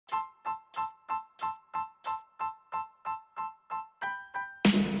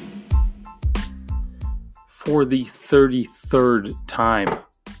for the 33rd time.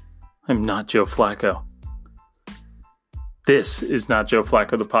 I'm not Joe Flacco. This is not Joe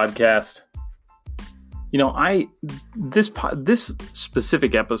Flacco, the podcast. You know, this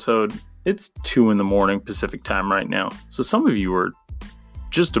specific episode, it's 2 a.m. Pacific time right now. So some of you are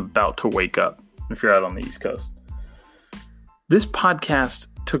just about to wake up if you're out on the East Coast. This podcast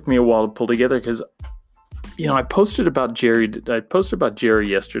took me a while to pull together because, you know, I posted about Jerry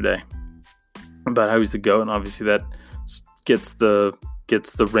yesterday about how he's the GOAT, and obviously that gets the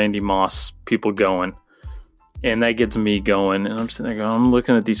Randy Moss people going. And that gets me going. And I'm sitting there going, I'm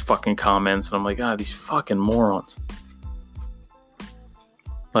looking at these fucking comments and I'm like, these fucking morons.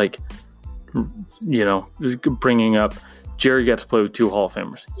 Like, you know, bringing up Jerry got to play with 2 Hall of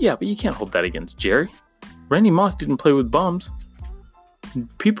Famers. Yeah, but you can't hold that against Jerry. Randy Moss didn't play with bums.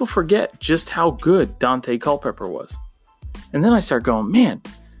 People forget just how good Dante Culpepper was. And then I start going, man,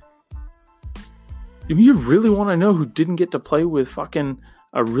 if you really want to know who didn't get to play with fucking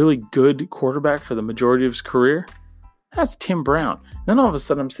a really good quarterback for the majority of his career, that's Tim Brown. Then all of a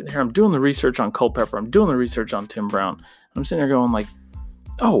sudden I'm sitting here, I'm doing the research on Culpepper, I'm doing the research on Tim Brown. I'm sitting here going like,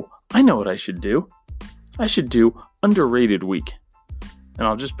 oh, I know what I should do. I should do underrated week. And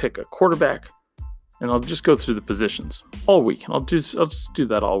I'll just pick a quarterback and I'll just go through the positions all week. And I'll just do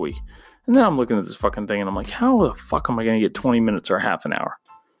that all week. And then I'm looking at this fucking thing and I'm like, how the fuck am I going to get 20 minutes or half an hour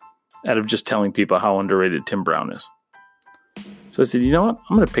out of just telling people how underrated Tim Brown is? So I said, you know what?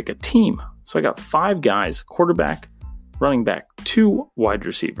 I'm going to pick a team. So I got 5 guys, quarterback, running back, 2 wide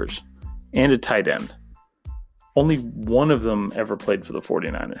receivers, and a tight end. Only one of them ever played for the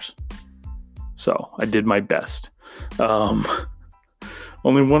 49ers. So I did my best. Only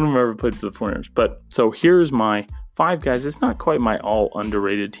one of them ever played for the 49ers. But so here's my 5 guys. It's not quite my all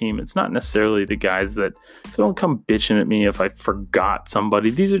underrated team. It's not necessarily the guys that, so don't come bitching at me if I forgot somebody.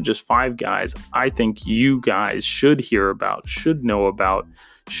 These are just 5 guys I think you guys should hear about, should know about,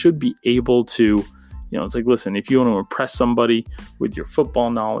 should be able to, you know, it's like, listen, if you want to impress somebody with your football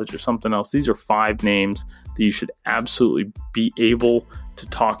knowledge or something else, these are 5 names that you should absolutely be able to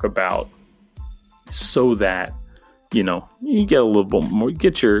talk about so that, you know, you get a little bit more,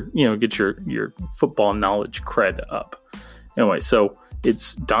 get your football knowledge cred up. Anyway, so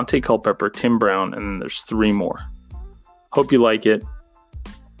it's Dante Culpepper, Tim Brown, and then there's 3 more. Hope you like it.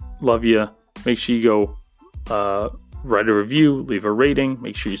 Love you. Make sure you go write a review, leave a rating.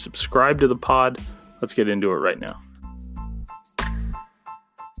 Make sure you subscribe to the pod. Let's get into it right now.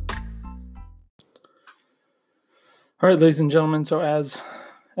 All right, ladies and gentlemen. So as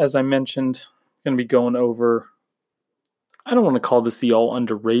I mentioned, I'm going to be going over, I don't want to call this the all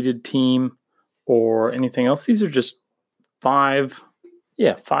underrated team or anything else. These are just 5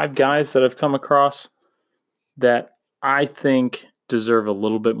 guys that I've come across that I think deserve a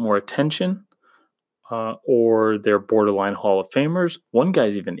little bit more attention, or they're borderline Hall of Famers. One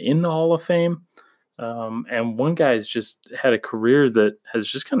guy's even in the Hall of Fame. And one guy's just had a career that has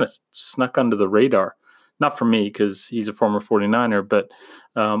just kind of snuck under the radar. Not for me, because he's a former 49er, but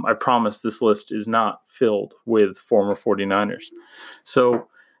I promise this list is not filled with former 49ers. So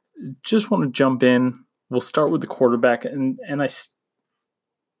just want to jump in. We'll start with the quarterback. And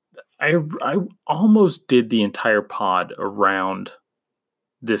I almost did the entire pod around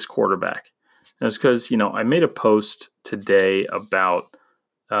this quarterback. And it's because, you know, I made a post today about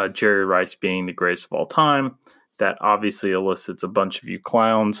Jerry Rice being the greatest of all time. That obviously elicits a bunch of you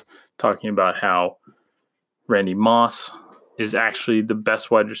clowns talking about how Randy Moss is actually the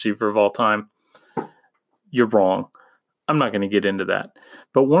best wide receiver of all time. You're wrong. I'm not going to get into that.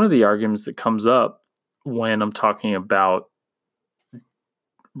 But one of the arguments that comes up when I'm talking about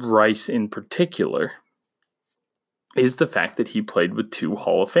Rice in particular is the fact that he played with 2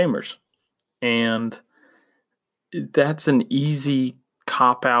 Hall of Famers. And that's an easy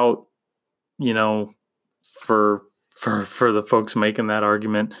cop-out, you know, for the folks making that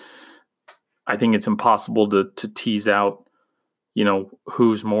argument. I think it's impossible to tease out, you know,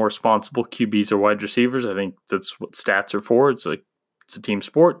 who's more responsible, QBs or wide receivers. I think that's what stats are for. It's like, it's a team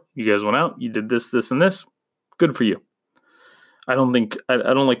sport. You guys went out, you did this, this, and this. Good for you. I don't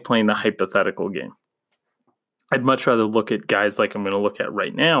like playing the hypothetical game. I'd much rather look at guys like I'm going to look at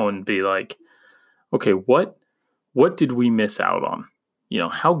right now and be like, okay, what did we miss out on? You know,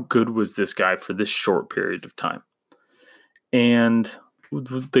 how good was this guy for this short period of time? And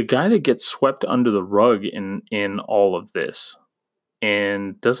the guy that gets swept under the rug in all of this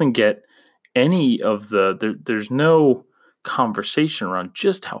and doesn't get any of there's no conversation around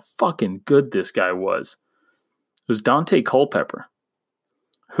just how fucking good this guy was Dante Culpepper,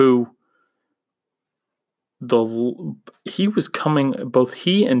 who he was coming, both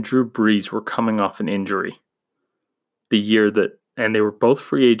he and Drew Brees were coming off an injury the year that, and they were both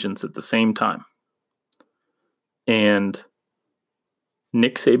free agents at the same time. And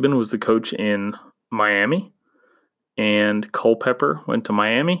Nick Saban was the coach in Miami, and Culpepper went to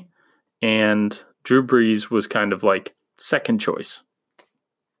Miami, and Drew Brees was kind of like second choice.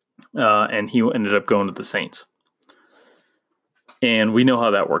 And he ended up going to the Saints. And we know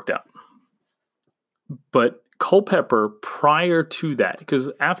how that worked out. But Culpepper, prior to that, because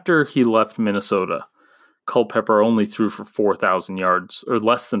after he left Minnesota, Culpepper only threw for 4,000 yards, or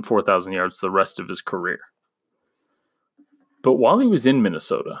less than 4,000 yards the rest of his career. But while he was in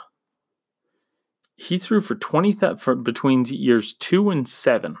Minnesota, he threw for 20,000 for between years 2 and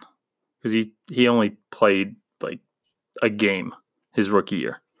 7, because he only played like a game his rookie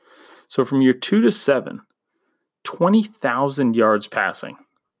year. So from year 2 to 7, 20,000 yards passing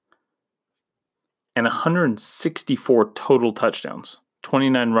and 164 total touchdowns,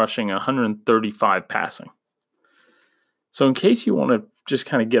 29 rushing, 135 passing. So in case you want to just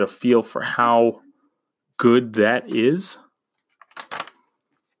kind of get a feel for how good that is,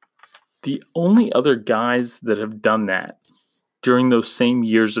 the only other guys that have done that during those same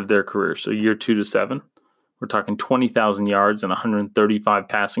years of their career, so year 2 to 7, we're talking 20,000 yards and 135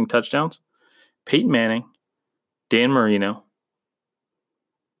 passing touchdowns, Peyton Manning, Dan Marino,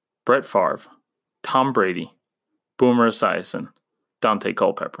 Brett Favre, Tom Brady, Boomer Esiason, Dante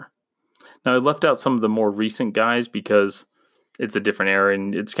Culpepper. Now, I left out some of the more recent guys because it's a different era,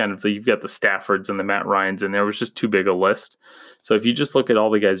 and it's kind of, you've got the Staffords and the Matt Ryans, and there was just too big a list. So if you just look at all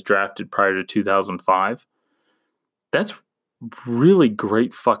the guys drafted prior to 2005, that's really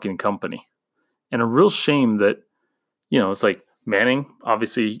great fucking company. And a real shame that, it's like Manning,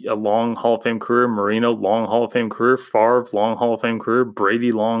 obviously a long Hall of Fame career, Marino, long Hall of Fame career, Favre, long Hall of Fame career,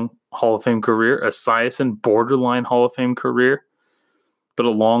 Brady, long Hall of Fame career, Esiason, borderline Hall of Fame career, but a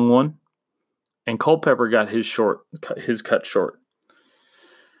long one. And Culpepper got his cut short.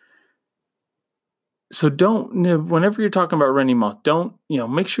 So whenever you're talking about Randy Moss,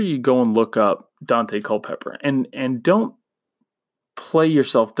 make sure you go and look up Dante Culpepper, and don't play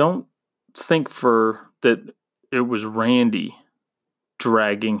yourself. Don't think that it was Randy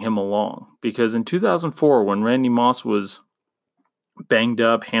dragging him along, because in 2004, when Randy Moss was banged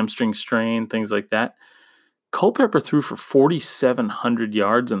up, hamstring strain, things like that, Culpepper threw for 4,700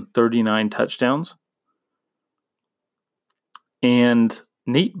 yards and 39 touchdowns. And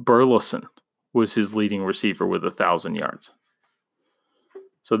Nate Burleson was his leading receiver with 1,000 yards.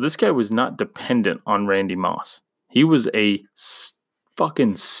 So this guy was not dependent on Randy Moss. He was a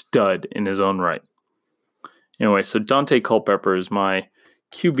fucking stud in his own right. Anyway, so Dante Culpepper is my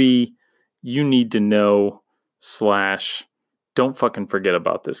QB you need to know / don't fucking forget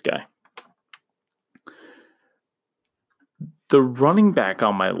about this guy. The running back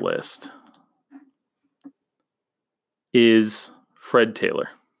on my list is Fred Taylor.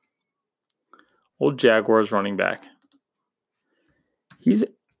 Old Jaguars running back. He's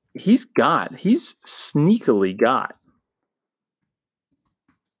sneakily got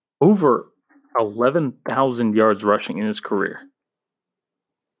over 11,000 yards rushing in his career.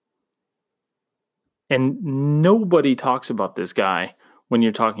 And nobody talks about this guy when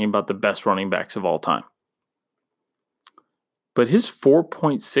you're talking about the best running backs of all time. But his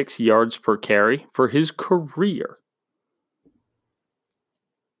 4.6 yards per carry for his career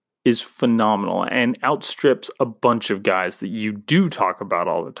is phenomenal and outstrips a bunch of guys that you do talk about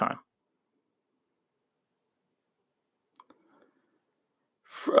all the time.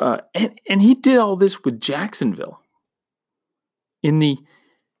 And he did all this with Jacksonville in the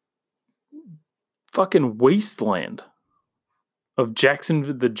fucking wasteland of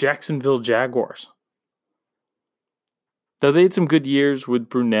the Jacksonville Jaguars. Though they had some good years with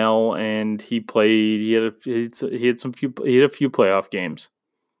Brunell, and he had a few playoff games.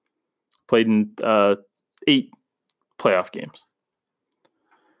 Played in 8 playoff games.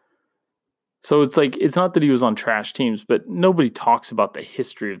 So it's not that he was on trash teams, but nobody talks about the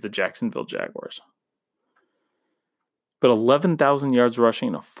history of the Jacksonville Jaguars. But 11,000 yards rushing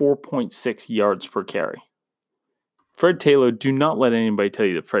and a 4.6 yards per carry. Fred Taylor, do not let anybody tell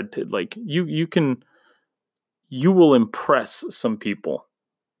you that you will impress some people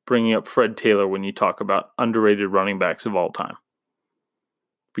bringing up Fred Taylor when you talk about underrated running backs of all time.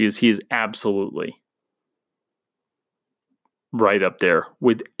 Because he is absolutely right up there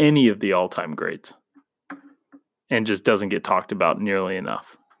with any of the all-time greats. And just doesn't get talked about nearly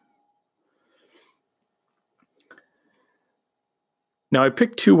enough. Now, I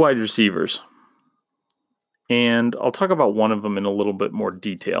picked 2 wide receivers. And I'll talk about one of them in a little bit more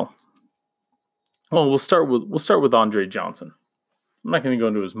detail. Well, we'll start with Andre Johnson. I'm not going to go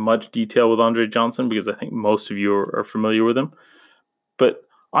into as much detail with Andre Johnson because I think most of you are familiar with him. But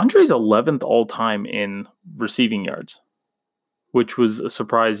Andre's 11th all-time in receiving yards, which was a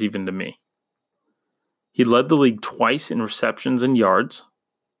surprise even to me. He led the league twice in receptions and yards.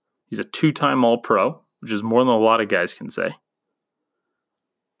 He's a 2-time All-Pro, which is more than a lot of guys can say.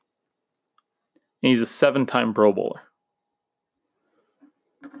 And he's a 7-time Pro Bowler.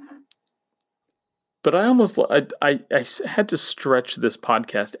 But I had to stretch this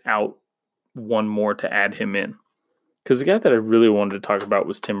podcast out one more to add him in. Because the guy that I really wanted to talk about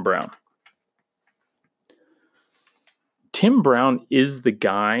was Tim Brown. Tim Brown is the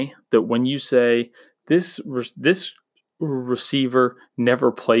guy that when you say this receiver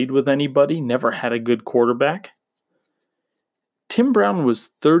never played with anybody, never had a good quarterback. Tim Brown was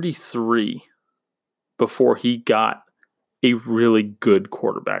 33 before he got a really good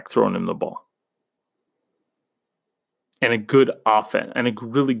quarterback throwing him the ball. And a good offense, and a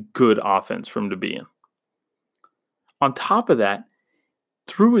really good offense for him to be in. On top of that,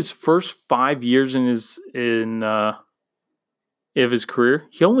 through his first 5 years of his career,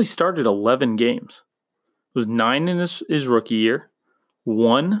 he only started 11 games. It was 9 in his rookie year.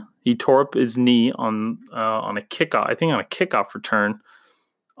 1, he tore up his knee on a kickoff. I think on a kickoff return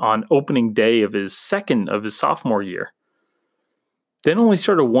on opening day of his sophomore year. Then only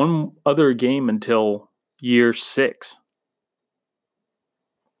started one other game until year 6.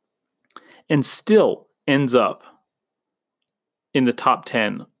 And still ends up in the top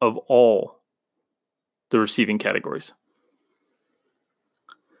 10 of all the receiving categories.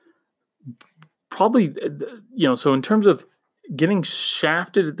 Probably, so in terms of getting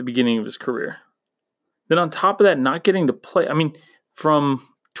shafted at the beginning of his career, then on top of that, not getting to play, from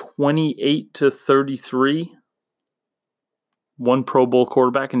 28 to 33, one Pro Bowl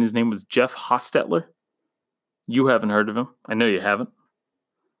quarterback, and his name was Jeff Hostetler. You haven't heard of him. I know you haven't.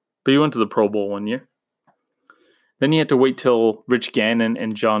 But he went to the Pro Bowl one year. Then he had to wait till Rich Gannon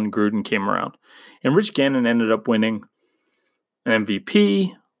and John Gruden came around. And Rich Gannon ended up winning an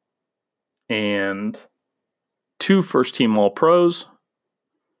MVP and 2 first-team All-Pros.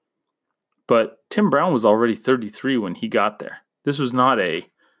 But Tim Brown was already 33 when he got there. This was not a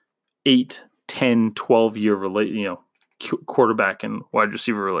 8, 10, 12-year quarterback and wide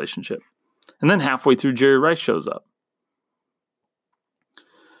receiver relationship. And then halfway through, Jerry Rice shows up.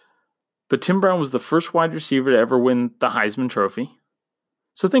 But Tim Brown was the first wide receiver to ever win the Heisman Trophy.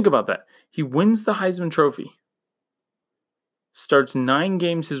 So think about that. He wins the Heisman Trophy. Starts 9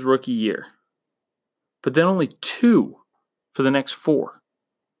 games his rookie year. But then only 2 for the next 4.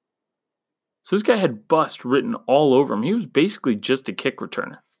 So this guy had bust written all over him. He was basically just a kick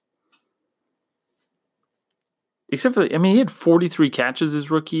returner. Except for, he had 43 catches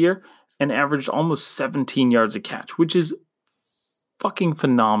his rookie year and averaged almost 17 yards a catch, which is fucking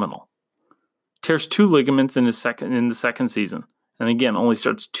phenomenal. Tears 2 ligaments in the second season. And again, only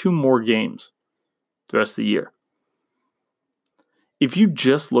starts 2 more games the rest of the year. If you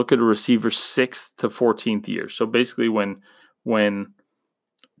just look at a receiver's 6th to 14th year, so basically when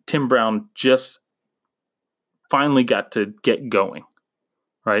Tim Brown just finally got to get going,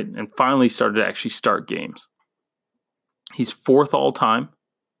 right, and finally started to actually start games, he's 4th all-time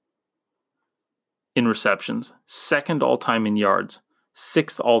in receptions, 2nd all-time in yards,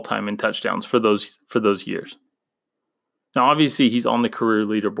 6th all-time in touchdowns for those years. Now, obviously, he's on the career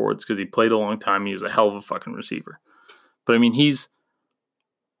leaderboards because he played a long time. He was a hell of a fucking receiver. But, he's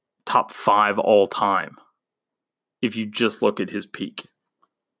top 5 all-time if you just look at his peak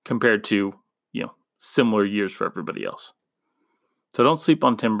compared to, similar years for everybody else. So don't sleep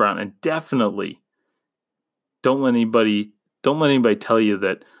on Tim Brown, and definitely don't let anybody tell you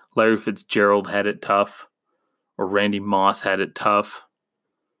that Larry Fitzgerald had it tough or Randy Moss had it tough.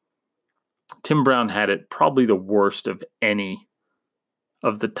 Tim Brown had it probably the worst of any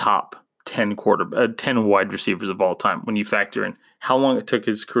of the top 10 wide receivers of all time when you factor in how long it took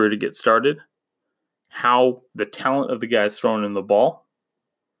his career to get started, how the talent of the guys throwing in the ball,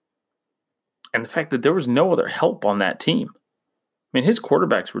 and the fact that there was no other help on that team. His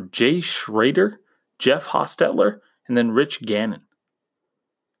quarterbacks were Jay Schrader, Jeff Hostetler, and then Rich Gannon.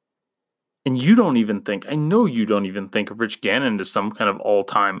 And I know you don't even think of Rich Gannon as some kind of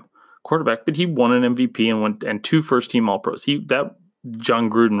all-time quarterback, but he won an MVP and 2 first-team All-Pros. That John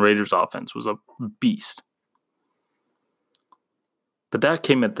Gruden Raiders offense was a beast. But that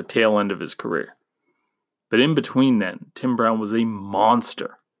came at the tail end of his career. But in between then, Tim Brown was a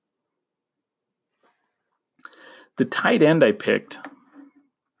monster. The tight end I picked,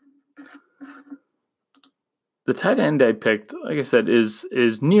 like I said,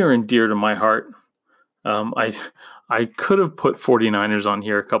 is near and dear to my heart. I could have put 49ers on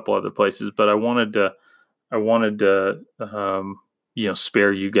here a couple other places, but I wanted to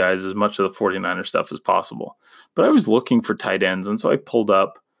spare you guys as much of the 49er stuff as possible. But I was looking for tight ends, and so I pulled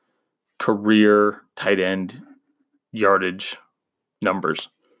up career tight end yardage numbers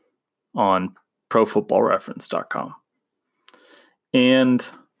on ProFootballReference.com. And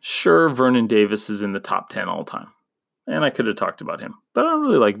sure, Vernon Davis is in the top 10 all time. And I could have talked about him. But I don't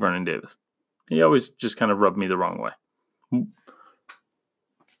really like Vernon Davis. He always just kind of rubbed me the wrong way.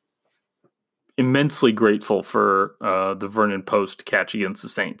 Immensely grateful for the Vernon Post catch against the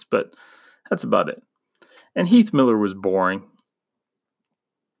Saints, but that's about it. And Heath Miller was boring.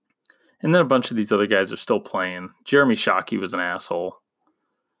 And then a bunch of these other guys are still playing. Jeremy Shockey was an asshole.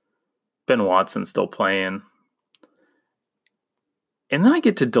 Ben Watson still playing. And then I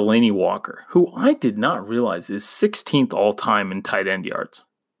get to Delanie Walker, who I did not realize is 16th all-time in tight end yards.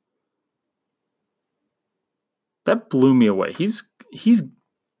 That blew me away. He's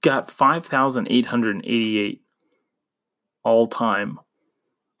got 5,888 all-time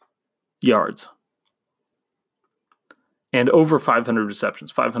yards. And over 500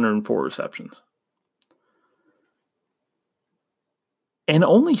 receptions, 504 receptions. And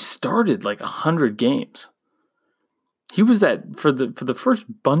only started like 100 games. He was that for the first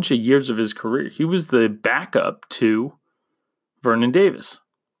bunch of years of his career. He was the backup to Vernon Davis.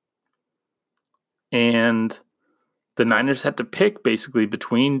 And the Niners had to pick basically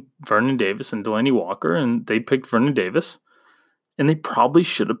between Vernon Davis and Delanie Walker, and they picked Vernon Davis, and they probably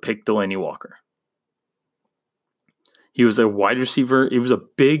should have picked Delanie Walker. He was a wide receiver. He was a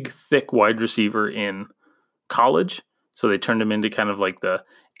big, thick wide receiver in college, so they turned him into kind of like the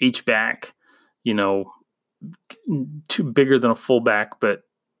H-back, too bigger than a fullback, but,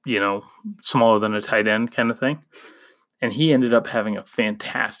 smaller than a tight end kind of thing. And he ended up having a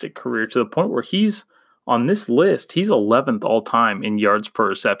fantastic career to the point where he's on this list. He's 11th all time in yards per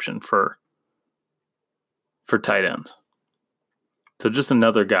reception for tight ends. So just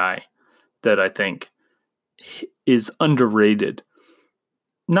another guy that I think is underrated.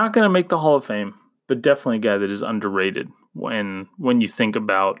 Not going to make the Hall of Fame, but definitely a guy that is underrated when you think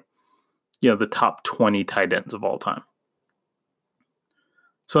about the top 20 tight ends of all time.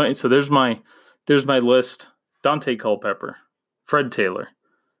 So there's my list. Dante Culpepper, Fred Taylor,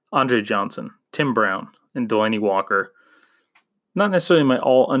 Andre Johnson, Tim Brown, and Delanie Walker. Not necessarily my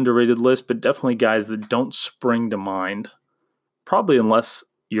all underrated list, but definitely guys that don't spring to mind. Probably unless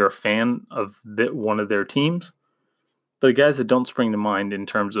you're a fan of one of their teams. But the guys that don't spring to mind in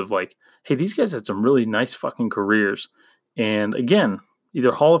terms of like, hey, these guys had some really nice fucking careers. And again,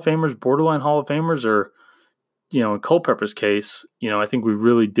 either Hall of Famers, borderline Hall of Famers, or, in Culpepper's case, I think we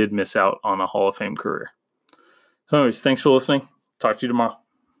really did miss out on a Hall of Fame career. So anyways, thanks for listening. Talk to you tomorrow.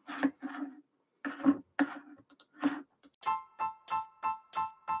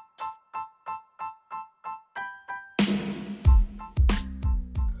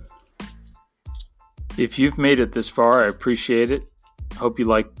 If you've made it this far, I appreciate it. Hope you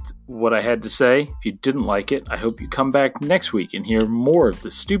liked what I had to say. If you didn't like it, I hope you come back next week and hear more of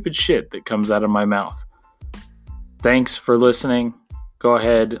the stupid shit that comes out of my mouth. Thanks for listening. Go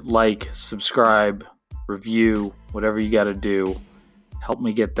ahead, like, subscribe, review, whatever you got to do. Help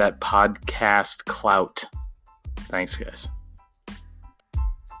me get that podcast clout. Thanks, guys.